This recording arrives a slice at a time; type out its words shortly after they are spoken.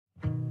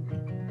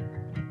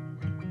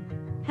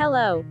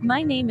Hello,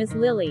 my name is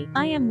Lily.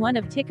 I am one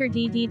of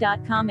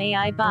TickerDD.com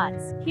AI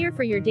bots, here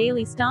for your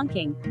daily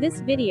stonking.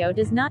 This video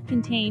does not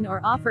contain or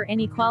offer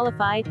any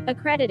qualified,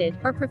 accredited,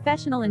 or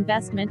professional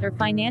investment or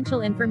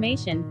financial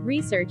information,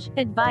 research,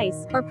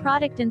 advice, or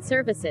product and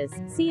services.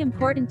 See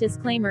important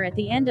disclaimer at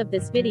the end of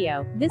this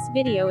video. This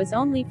video is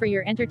only for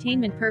your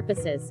entertainment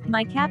purposes.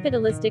 My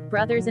capitalistic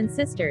brothers and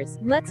sisters,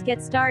 let's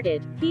get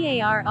started.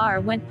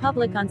 PARR went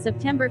public on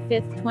September 5,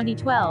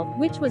 2012,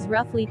 which was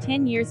roughly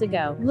 10 years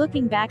ago.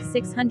 Looking back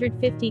 650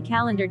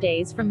 calendar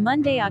days from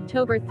Monday,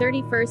 October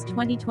 31,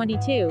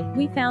 2022,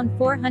 we found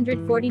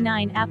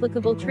 449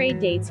 applicable trade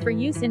dates for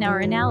use in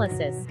our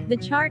analysis. The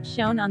chart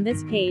shown on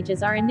this page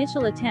is our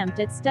initial attempt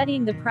at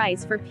studying the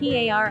price for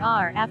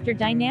PARR after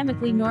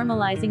dynamically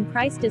normalizing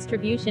price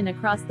distribution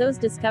across those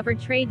discovered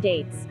trade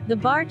dates. The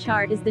bar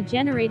chart is the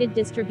generated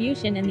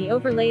distribution and the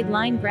overlaid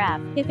line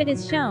graph, if it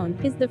is shown,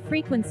 is the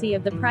frequency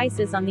of the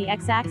prices on the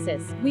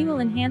x-axis. We will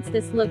enhance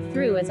this look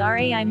through as our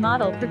AI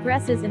model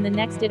progresses in the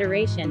next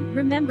iteration.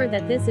 Remember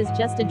that this is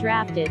just a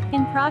drafted,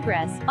 in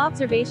progress,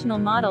 observational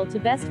model to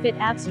best fit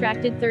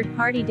abstracted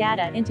third-party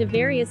data into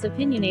various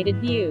opinionated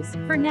views.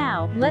 For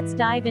now, let's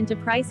dive into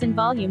price and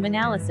volume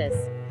analysis.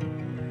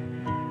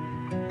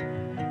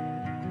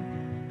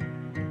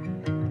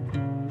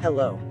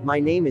 Hello, my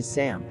name is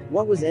Sam.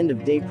 What was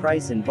end-of-day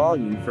price and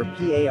volume for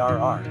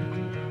PARR?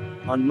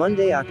 On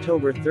Monday,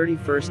 October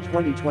 31,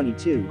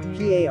 2022,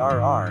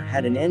 PARR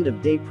had an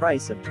end-of-day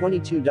price of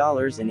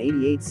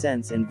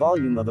 $22.88 and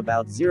volume of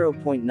about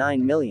 0.9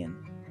 million.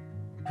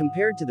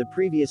 Compared to the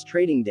previous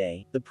trading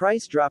day, the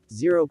price dropped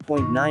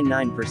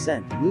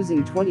 0.99%,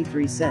 losing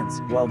 23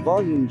 cents, while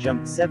volume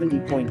jumped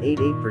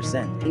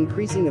 70.88%,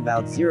 increasing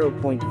about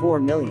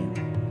 0.4 million.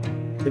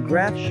 The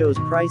graph shows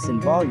price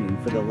and volume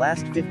for the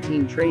last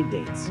 15 trade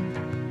dates.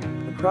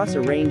 Across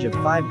a range of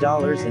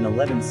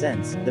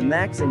 $5.11, the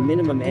max and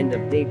minimum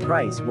end-of-day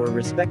price were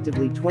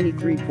respectively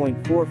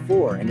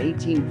 23.44 and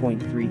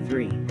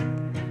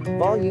 18.33.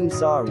 Volume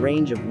saw a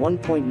range of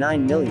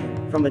 1.9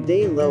 million, from a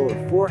day low of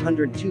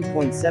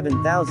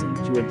 402.7 thousand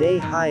to a day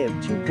high of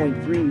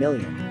 2.3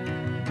 million.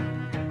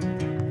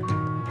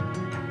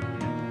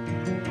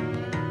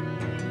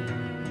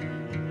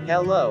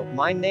 Hello,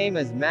 my name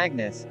is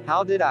Magnus.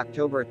 How did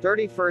October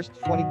 31,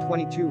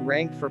 2022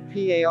 rank for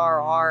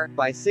PARR?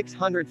 By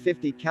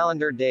 650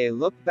 calendar day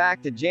look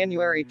back to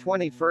January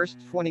 21,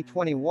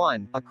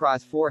 2021,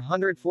 across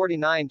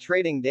 449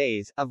 trading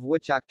days, of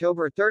which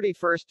October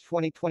 31,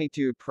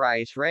 2022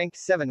 price ranked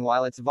 7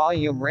 while its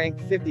volume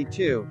ranked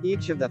 52.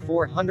 Each of the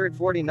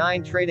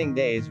 449 trading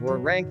days were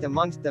ranked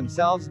amongst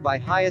themselves by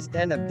highest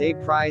end-of-day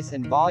price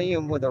and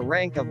volume, with a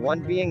rank of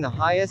 1 being the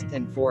highest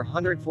and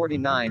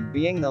 449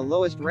 being the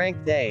lowest ranked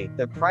day.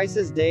 The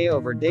price's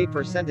day-over-day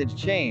percentage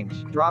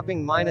change,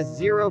 dropping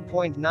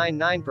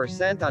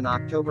 -0.99% on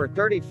October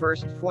 31,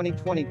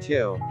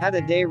 2022, had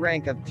a day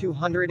rank of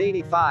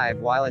 285,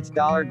 while its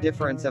dollar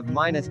difference of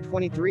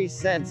 -23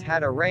 cents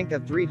had a rank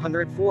of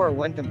 304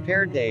 when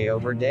compared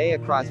day-over-day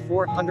across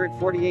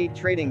 448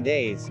 trading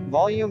days.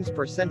 Volume's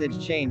percentage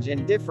change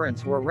and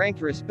difference were ranked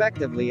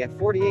respectively at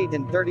 48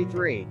 and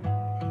 33.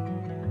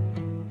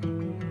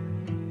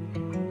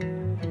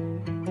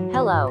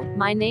 Hello,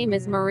 my name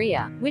is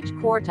Maria. Which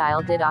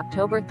quartile did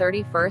October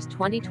 31,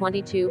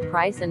 2022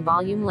 price and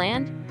volume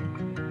land?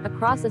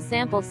 Across a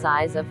sample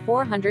size of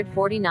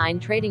 449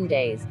 trading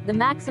days, the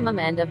maximum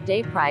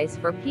end-of-day price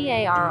for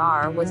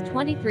PARR was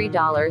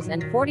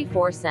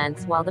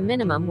 $23.44, while the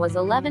minimum was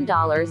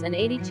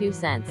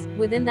 $11.82.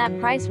 Within that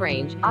price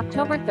range,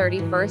 October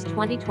 31,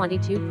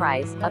 2022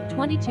 price, of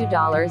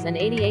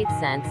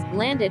 $22.88,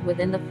 landed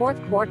within the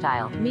fourth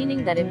quartile,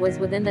 meaning that it was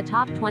within the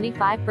top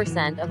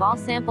 25% of all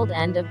sampled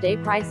end-of-day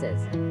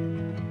prices.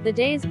 The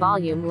day's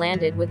volume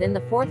landed within the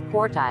fourth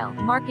quartile,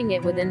 marking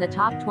it within the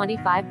top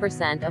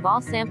 25% of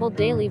all sampled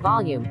daily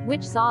volume,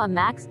 which saw a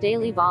max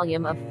daily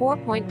volume of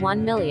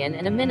 4.1 million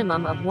and a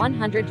minimum of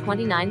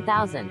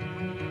 129,000.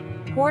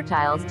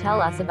 Quartiles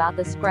tell us about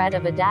the spread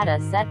of a data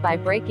set by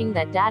breaking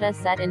that data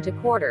set into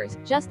quarters,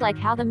 just like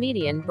how the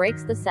median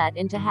breaks the set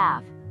into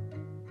half.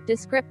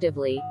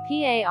 Descriptively,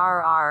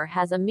 PARR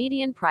has a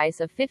median price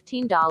of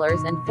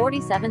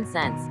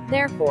 $15.47,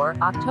 therefore,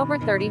 October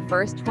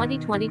 31,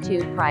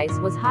 2022 price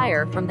was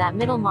higher from that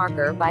middle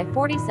marker by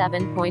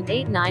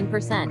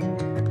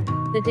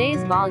 47.89%. The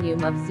day's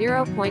volume of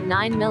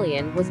 0.9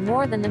 million was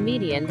more than the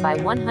median by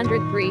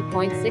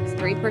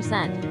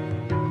 103.63%.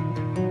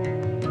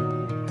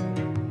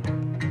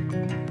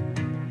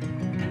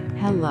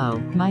 Hello,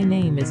 my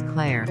name is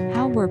Claire.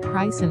 How were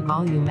price and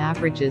volume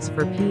averages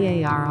for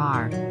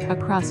PARR?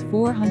 Across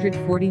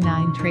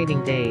 449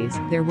 trading days,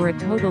 there were a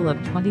total of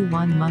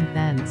 21 month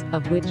ends,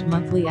 of which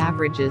monthly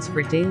averages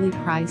for daily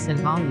price and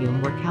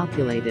volume were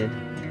calculated.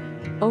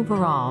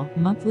 Overall,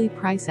 monthly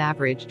price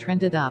average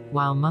trended up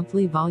while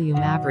monthly volume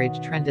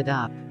average trended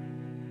up.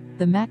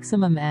 The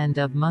maximum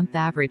end-of-month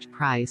average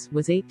price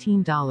was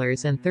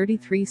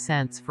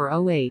 $18.33 for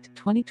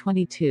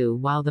 08/2022,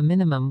 while the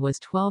minimum was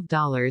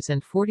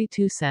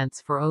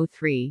 $12.42 for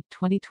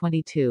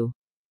 03/2022.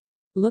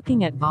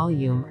 Looking at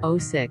volume,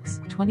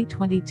 06,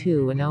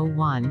 2022 and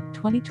 01,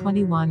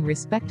 2021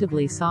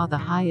 respectively saw the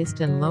highest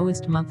and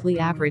lowest monthly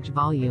average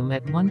volume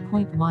at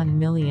 1.1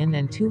 million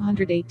and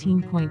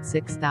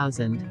 218.6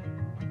 thousand.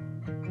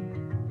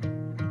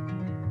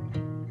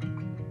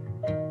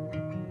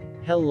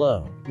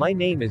 Hello, my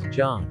name is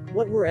John.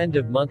 What were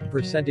end-of-month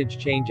percentage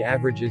change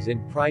averages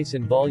in price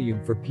and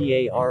volume for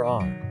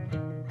PARR?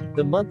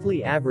 The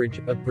monthly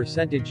average of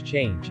percentage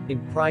change in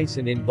price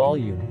and in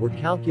volume were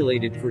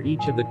calculated for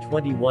each of the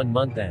 21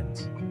 month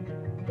ends.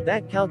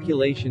 That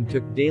calculation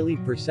took daily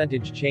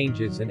percentage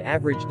changes and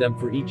averaged them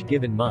for each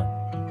given month.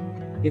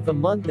 If a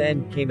month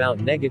end came out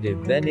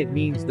negative, then it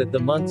means that the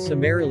month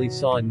summarily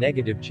saw a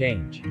negative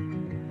change.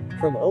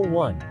 From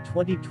 01,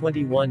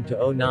 2021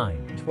 to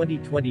 09,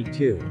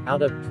 2022,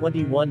 out of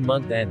 21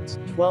 month ends,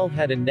 12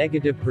 had a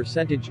negative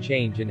percentage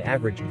change in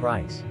average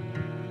price.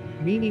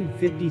 Meaning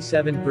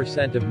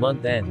 57% of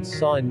month ends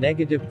saw a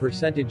negative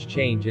percentage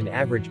change in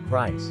average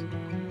price.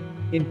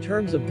 In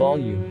terms of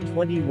volume,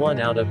 21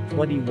 out of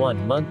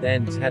 21 month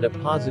ends had a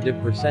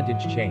positive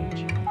percentage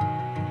change.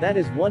 That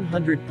is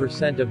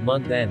 100% of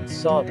month ends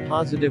saw a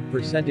positive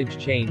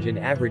percentage change in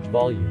average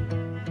volume.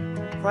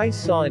 Price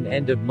saw an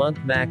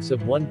end-of-month max of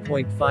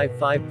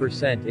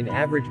 1.55% in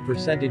average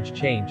percentage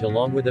change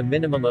along with a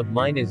minimum of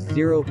minus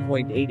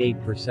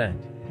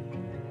 0.88%.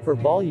 For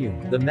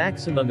volume, the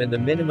maximum and the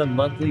minimum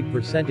monthly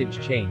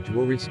percentage change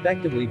were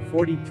respectively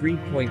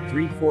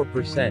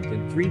 43.34%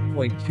 and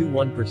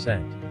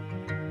 3.21%.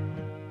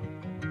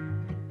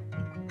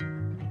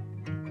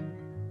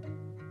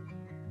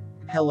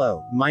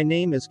 Hello, my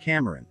name is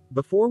Cameron.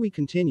 Before we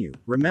continue,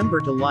 remember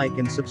to like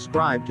and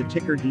subscribe to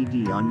Ticker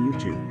DD on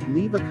YouTube.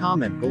 Leave a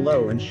comment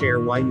below and share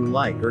why you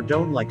like or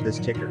don't like this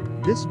ticker.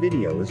 This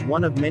video is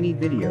one of many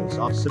videos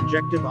of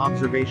subjective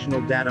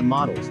observational data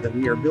models that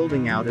we are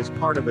building out as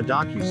part of a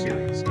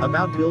docu-series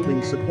about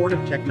building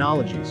supportive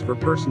technologies for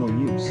personal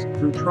use,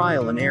 through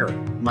trial and error.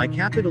 My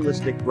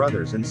capitalistic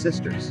brothers and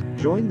sisters,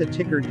 join the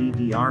Ticker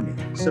DD army.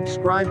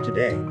 Subscribe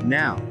today.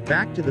 Now,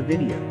 back to the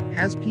video.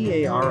 Has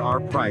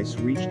PARR price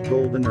reached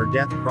golden or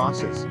death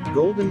crosses?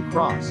 Golden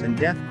cross and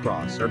death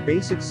cross are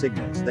basic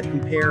signals that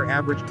compare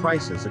average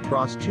prices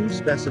across two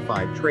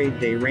specified trade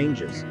day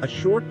ranges, a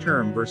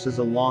short-term versus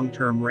a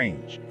long-term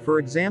range. For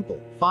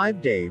example,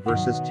 5-day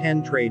versus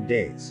 10 trade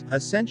days.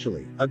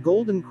 Essentially, a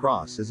golden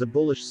cross is a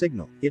bullish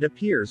signal. It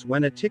appears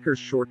when a ticker's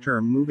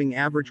short-term moving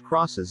average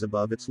crosses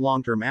above its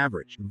long-term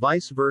average.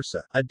 Vice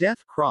versa, a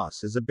death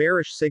cross is a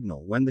bearish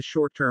signal when the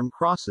short-term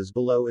crosses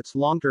below its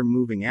long-term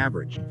moving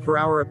average. For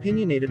our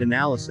opinionated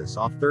analysis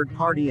of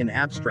third-party and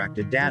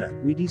abstracted data,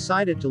 we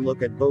decided to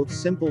look at both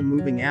simple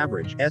moving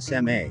average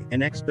 (SMA)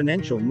 and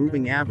exponential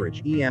moving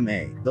average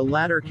 (EMA). The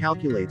latter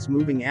calculates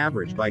moving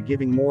average by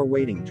giving more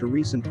weighting to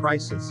recent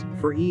prices.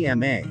 For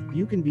EMA,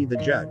 you can be the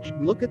judge.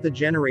 Look at the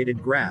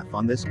generated graph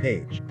on this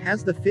page.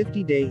 Has the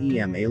 50-day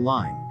EMA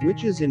line,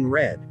 which is in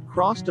red,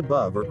 crossed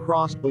above or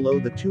crossed below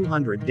the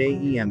 200-day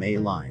EMA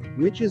line,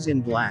 which is in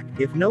black?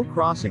 If no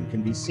crossing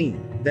can be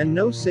seen, then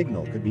no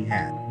signal could be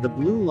had. The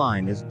blue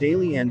line is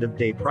daily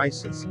end-of-day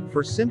prices.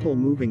 For simple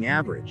moving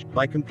average,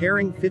 by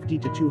comparing 50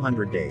 to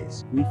 200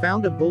 days, we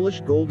found a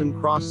bullish golden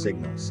cross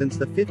signal since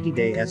the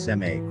 50-day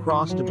SMA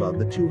crossed above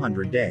the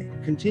 200-day.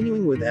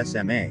 Continuing with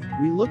SMA,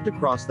 we looked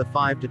across the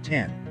 5 to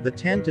 10, the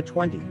 10 to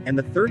 20, and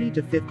the 30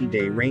 to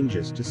 50-day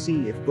ranges to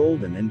see if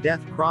golden and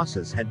death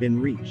crosses had been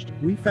reached.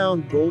 We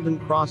found golden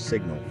cross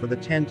signal for the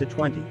 10 to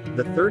 20,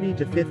 the 30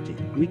 to 50.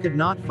 We could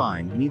not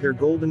find neither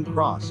golden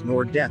cross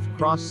nor death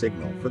cross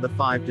signal for the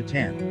 5 to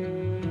 10.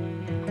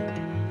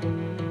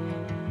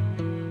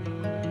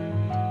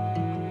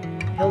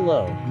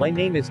 Hello, my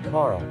name is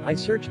Carl. I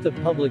searched the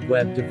public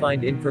web to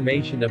find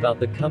information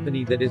about the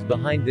company that is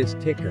behind this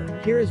ticker.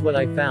 Here is what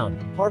I found.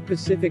 PARR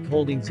Pacific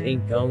Holdings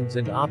Inc. owns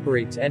and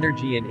operates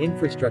energy and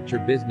infrastructure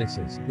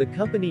businesses. The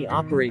company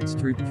operates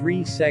through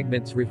three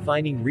segments: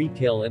 refining,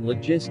 retail, and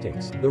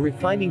logistics. The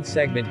refining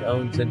segment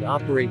owns and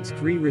operates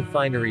three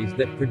refineries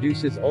that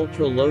produces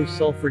ultra-low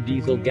sulfur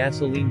diesel,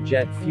 gasoline,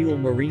 jet fuel,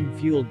 marine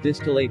fuel,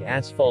 distillate,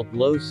 asphalt,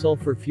 low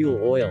sulfur fuel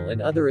oil,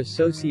 and other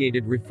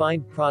associated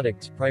refined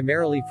products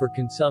primarily for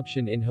consumption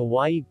in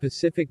Hawaii,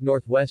 Pacific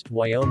Northwest,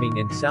 Wyoming,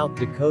 and South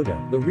Dakota.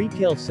 The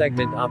retail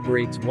segment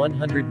operates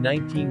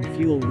 119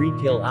 fuel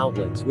retail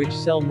outlets which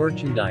sell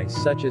merchandise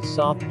such as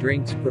soft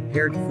drinks,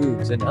 prepared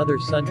foods, and other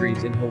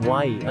sundries in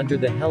Hawaii under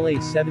the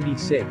Hele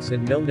 76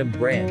 and Nomnam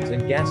brands,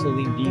 and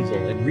gasoline,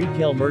 diesel, and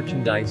retail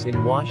merchandise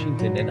in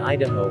Washington and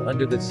Idaho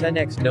under the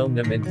Cenex,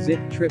 Nomnam, and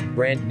Zip Trip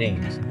brand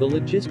names. The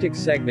logistics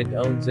segment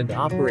owns and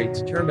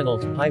operates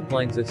terminals,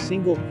 pipelines, a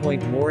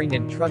single-point mooring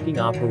and trucking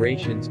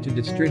operations to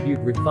distribute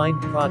refined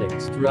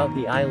products throughout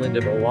the island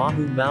of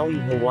Oahu, Maui,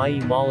 Hawaii,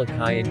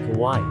 Molokai, and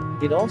Kauai.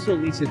 It also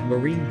leases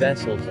marine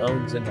vessels,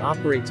 owns and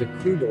operates a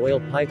crude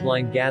oil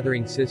pipeline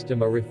gathering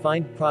system, a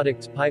refined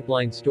products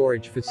pipeline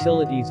storage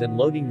facilities and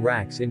loading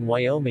racks in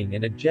Wyoming,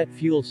 and a jet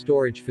fuel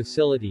storage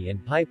facility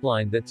and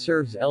pipeline that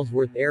serves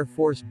Ellsworth Air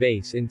Force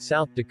Base in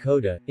South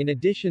Dakota. In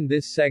addition,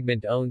 this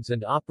segment owns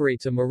and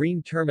operates a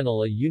marine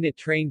terminal, a unit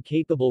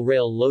train-capable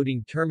rail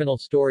loading terminal,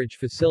 storage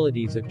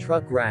facilities, a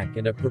truck rack,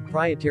 and a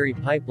proprietary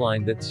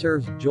pipeline that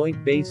serves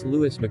Joint Base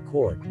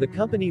Lewis-McChord. The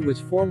company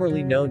was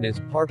formerly known as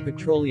PARR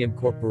Petroleum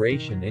Corporation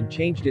and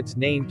changed its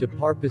name to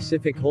PARR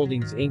Pacific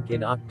Holdings Inc.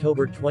 in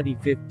October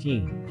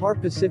 2015. PARR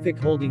Pacific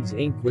Holdings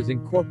Inc. was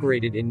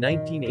incorporated in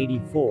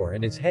 1984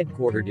 and is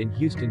headquartered in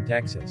Houston,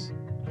 Texas.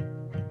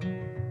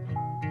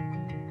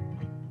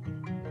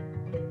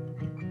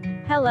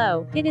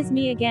 Hello, it is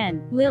me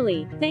again,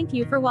 Lily. Thank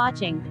you for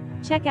watching.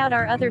 Check out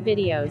our other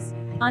videos.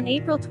 On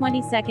April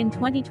 22,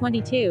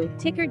 2022,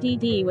 ticker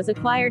DD was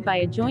acquired by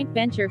a joint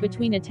venture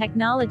between a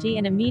technology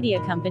and a media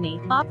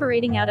company,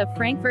 operating out of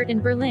Frankfurt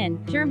and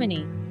Berlin,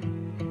 Germany.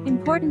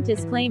 Important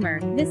disclaimer,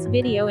 this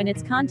video and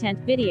its content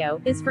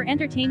video is for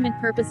entertainment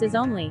purposes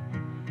only.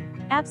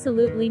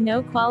 Absolutely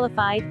no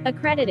qualified,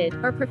 accredited,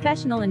 or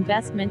professional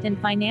investment and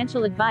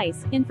financial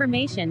advice,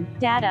 information,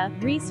 data,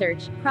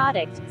 research,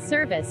 product,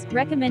 service,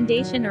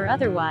 recommendation or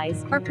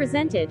otherwise, are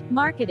presented,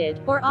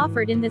 marketed, or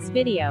offered in this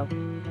video.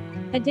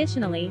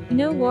 Additionally,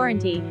 no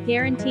warranty,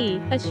 guarantee,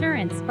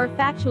 assurance, or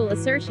factual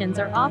assertions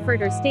are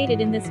offered or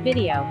stated in this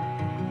video.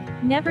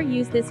 Never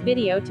use this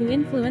video to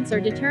influence or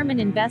determine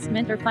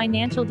investment or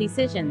financial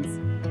decisions.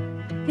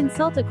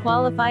 Consult a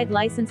qualified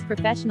licensed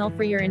professional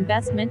for your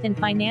investment and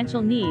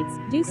financial needs.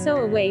 Do so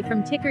away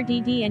from ticker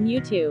DD and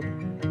YouTube.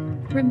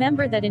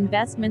 Remember that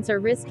investments are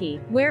risky,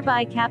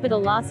 whereby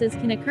capital losses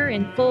can occur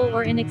in full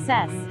or in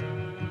excess.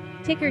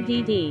 Ticker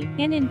DD,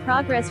 an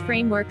in-progress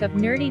framework of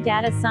nerdy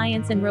data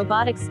science and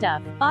robotic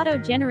stuff,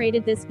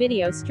 auto-generated this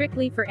video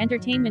strictly for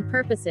entertainment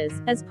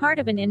purposes, as part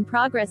of an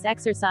in-progress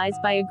exercise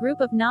by a group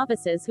of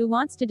novices who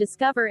wants to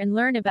discover and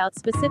learn about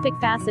specific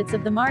facets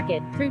of the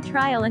market, through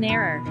trial and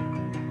error.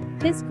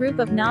 This group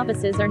of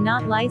novices are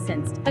not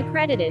licensed,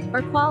 accredited,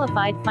 or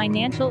qualified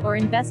financial or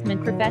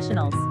investment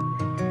professionals.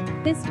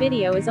 This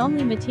video is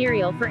only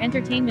material for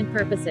entertainment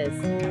purposes.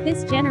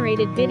 This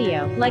generated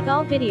video, like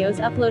all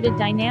videos uploaded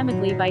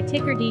dynamically by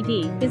ticker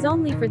DD, is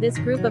only for this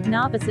group of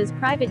novices'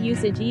 private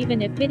usage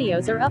even if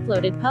videos are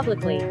uploaded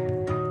publicly.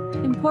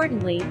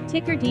 Importantly,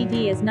 ticker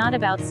DD is not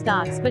about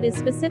stocks but is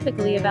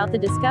specifically about the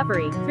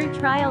discovery, through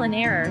trial and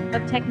error,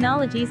 of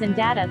technologies and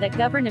data that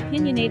govern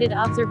opinionated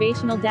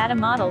observational data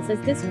models as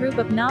this group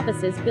of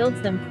novices builds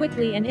them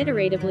quickly and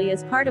iteratively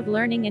as part of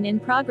learning and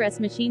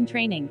in-progress machine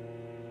training.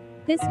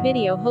 This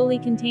video wholly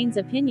contains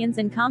opinions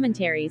and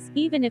commentaries,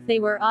 even if they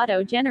were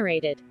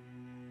auto-generated.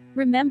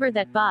 Remember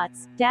that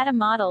bots, data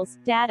models,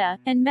 data,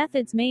 and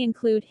methods may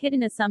include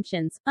hidden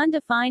assumptions,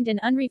 undefined and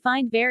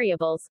unrefined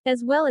variables,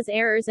 as well as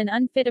errors and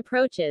unfit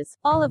approaches,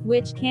 all of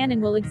which can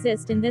and will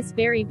exist in this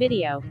very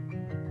video.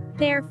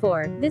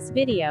 Therefore, this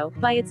video,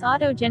 by its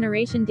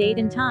auto-generation date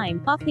and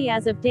time, off the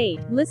as of date,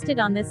 listed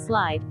on this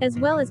slide, as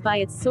well as by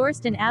its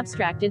sourced and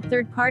abstracted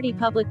third-party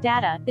public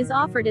data, is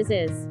offered as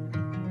is.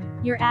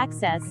 Your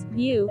access,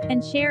 view,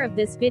 and share of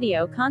this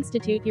video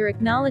constitute your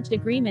acknowledged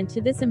agreement to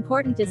this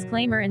important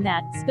disclaimer and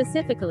that,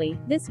 specifically,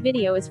 this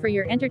video is for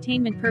your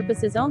entertainment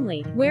purposes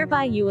only,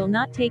 whereby you will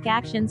not take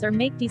actions or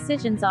make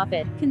decisions off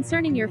it,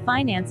 concerning your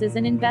finances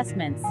and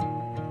investments.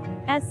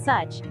 As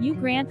such, you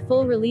grant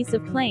full release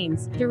of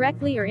claims,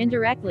 directly or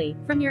indirectly,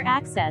 from your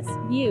access,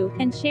 view,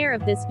 and share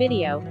of this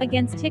video,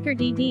 against ticker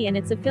DD and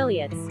its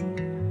affiliates.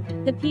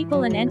 The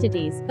people and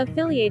entities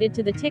affiliated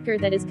to the ticker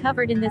that is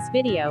covered in this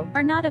video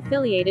are not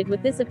affiliated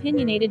with this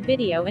opinionated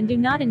video and do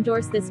not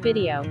endorse this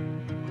video.